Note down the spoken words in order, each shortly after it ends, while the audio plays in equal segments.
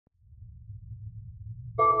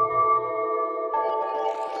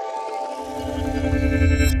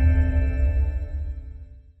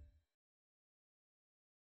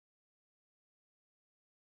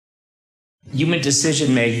Human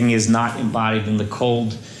decision-making is not embodied in the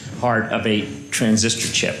cold heart of a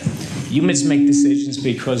transistor chip. Humans make decisions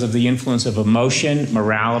because of the influence of emotion,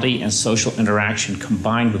 morality, and social interaction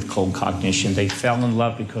combined with cold cognition. They fell in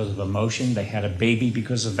love because of emotion. They had a baby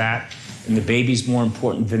because of that. And the baby's more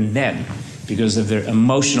important than them because of their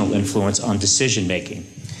emotional influence on decision-making.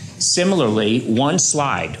 Similarly, one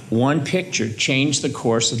slide, one picture changed the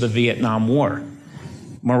course of the Vietnam War.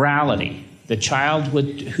 Morality. The child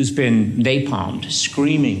who's been napalmed,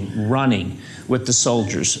 screaming, running with the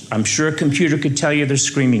soldiers. I'm sure a computer could tell you they're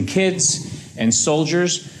screaming kids and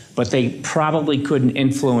soldiers, but they probably couldn't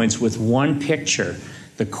influence with one picture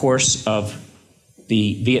the course of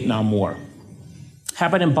the Vietnam War. How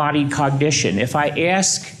about embodied cognition? If I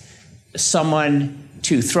ask someone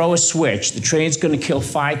to throw a switch, the train's going to kill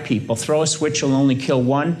 5 people, throw a switch will only kill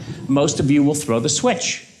 1, most of you will throw the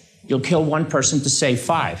switch. You'll kill 1 person to save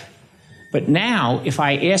 5. But now, if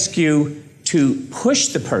I ask you to push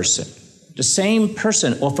the same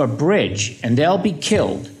person off a bridge, and they'll be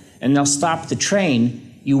killed, and they'll stop the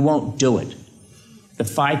train, you won't do it. The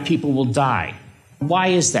 5 people will die. Why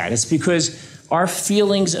is that? It's because our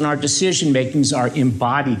feelings and our decision-makings are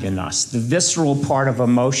embodied in us. The visceral part of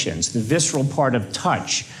emotions, the visceral part of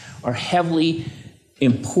touch are heavily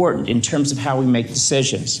important in terms of how we make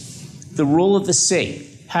decisions. The rule of the sea.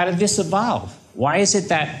 How did this evolve? Why is it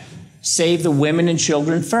that save the women and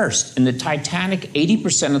children first? In the Titanic,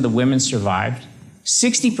 80% of the women survived,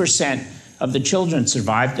 60% of the children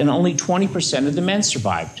survived, and only 20% of the men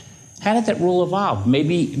survived. How did that rule evolve?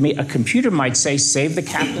 Maybe a computer might say, save the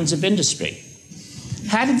captains of industry.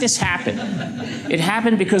 How did this happen? It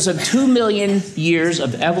happened because of 2 million years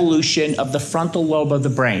of evolution of the frontal lobe of the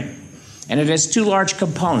brain. And it has 2 large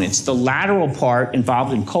components. The lateral part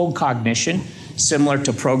involved in cold cognition, similar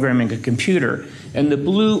to programming a computer, and the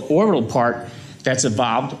blue orbital part that's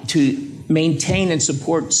evolved to maintain and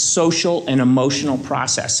support social and emotional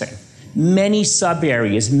processing. Many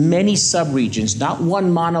sub-areas, many sub-regions, not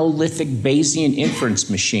one monolithic Bayesian inference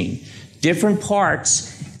machine. Different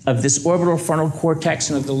parts of this orbital frontal cortex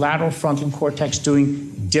and of the lateral frontal cortex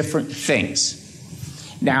doing different things.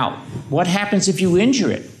 Now, what happens if you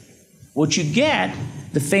injure it? What you get,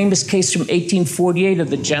 the famous case from 1848 of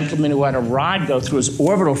the gentleman who had a rod go through his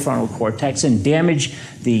orbital frontal cortex and damage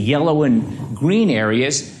the yellow and green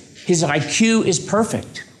areas, his IQ is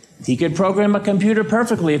perfect. He could program a computer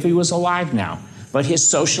perfectly if he was alive now, but his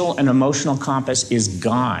social and emotional compass is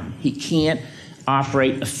gone. He can't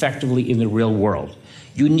operate effectively in the real world.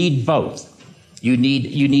 You need both. You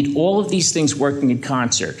need all of these things working in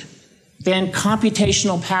concert. Then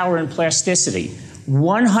computational power and plasticity.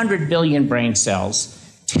 100 billion brain cells,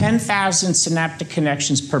 10,000 synaptic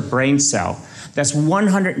connections per brain cell. That's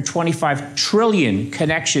 125 trillion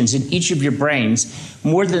connections in each of your brains,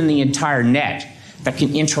 more than the entire net, that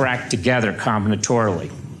can interact together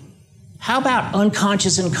combinatorially. How about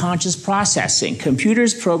unconscious and conscious processing?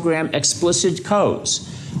 Computers program explicit codes.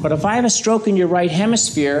 But if I have a stroke in your right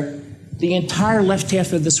hemisphere, the entire left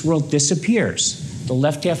half of this world disappears. The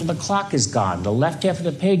left half of the clock is gone. The left half of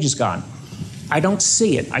the page is gone. I don't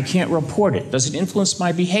see it. I can't report it. Does it influence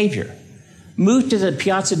my behavior? Move to the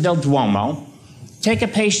Piazza del Duomo, take a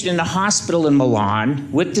patient in a hospital in Milan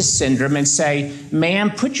with this syndrome and say,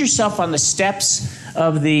 ma'am, put yourself on the steps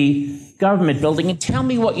of the government building and tell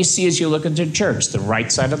me what you see as you look at the church, the right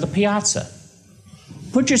side of the piazza.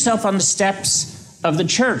 Put yourself on the steps of the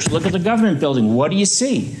church, look at the government building. What do you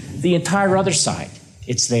see? The entire other side.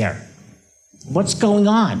 It's there. What's going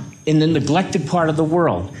on in the neglected part of the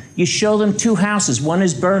world? You show them 2 houses, one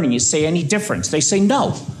is burning. You say, any difference? They say,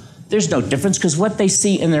 no, there's no difference, because what they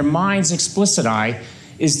see in their mind's explicit eye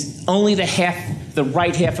is only the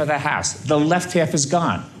right half of the house. The left half is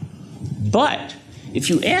gone. But if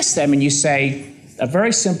you ask them and you say a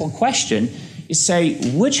very simple question, you say,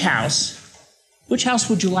 which house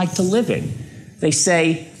would you like to live in? They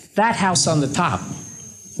say, that house on the top.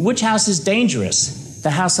 Which house is dangerous? The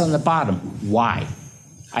house on the bottom. Why?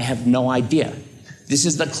 I have no idea. This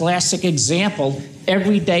is the classic example,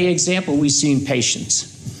 everyday example we see in patients.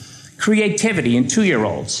 Creativity in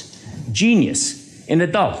 2-year-olds. Genius in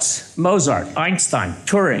adults. Mozart, Einstein,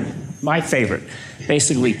 Turing, my favorite.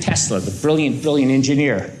 Basically Tesla, the brilliant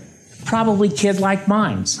engineer. Probably kid-like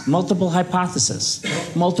minds. Multiple hypotheses.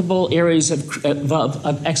 Multiple areas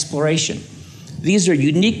of exploration. These are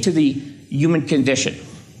unique to the human condition.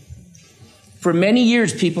 For many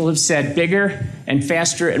years, people have said bigger and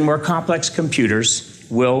faster and more complex computers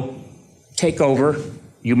will take over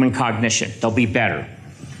human cognition. They'll be better.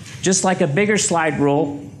 Just like a bigger slide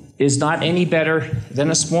rule is not any better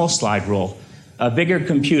than a small slide rule. A bigger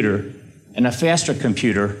computer and a faster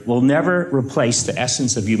computer will never replace the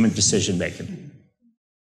essence of human decision making.